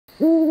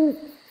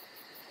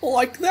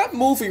Like, that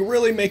movie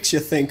really makes you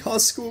think, huh,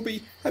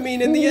 Scooby? I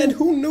mean, in the end,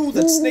 who knew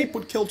that Snape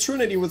would kill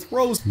Trinity with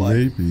Rosebud?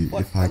 Maybe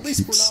but if I at least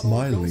keep we're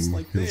not all ghosts smiling,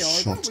 like he'll they are.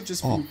 That shut would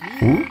just up. be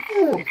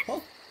weird. Huh?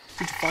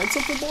 Did you find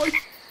something, boy?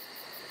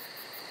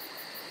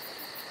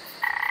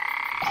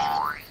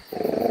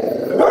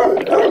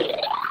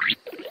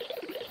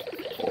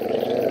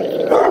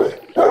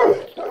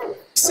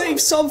 Save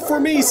some for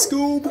me,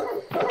 Scoob!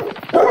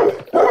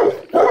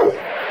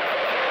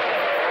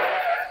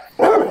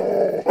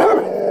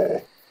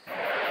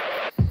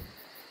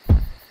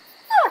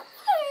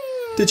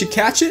 Did you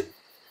catch it?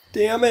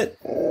 Damn it.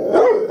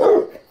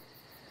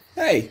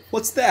 Hey,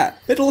 what's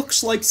that? It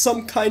looks like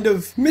some kind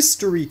of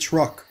mystery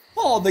truck.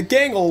 Oh, the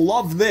gang will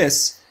love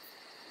this.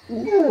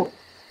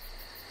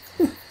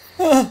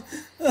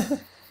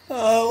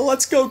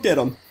 Let's go get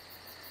them.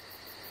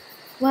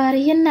 What do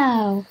you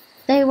know?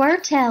 They were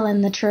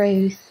telling the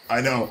truth.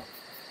 I know.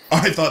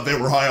 I thought they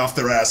were high off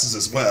their asses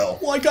as well.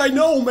 Like, I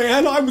know,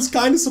 man. I was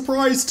kind of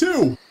surprised,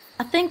 too.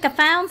 I think I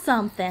found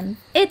something.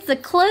 It's a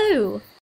clue.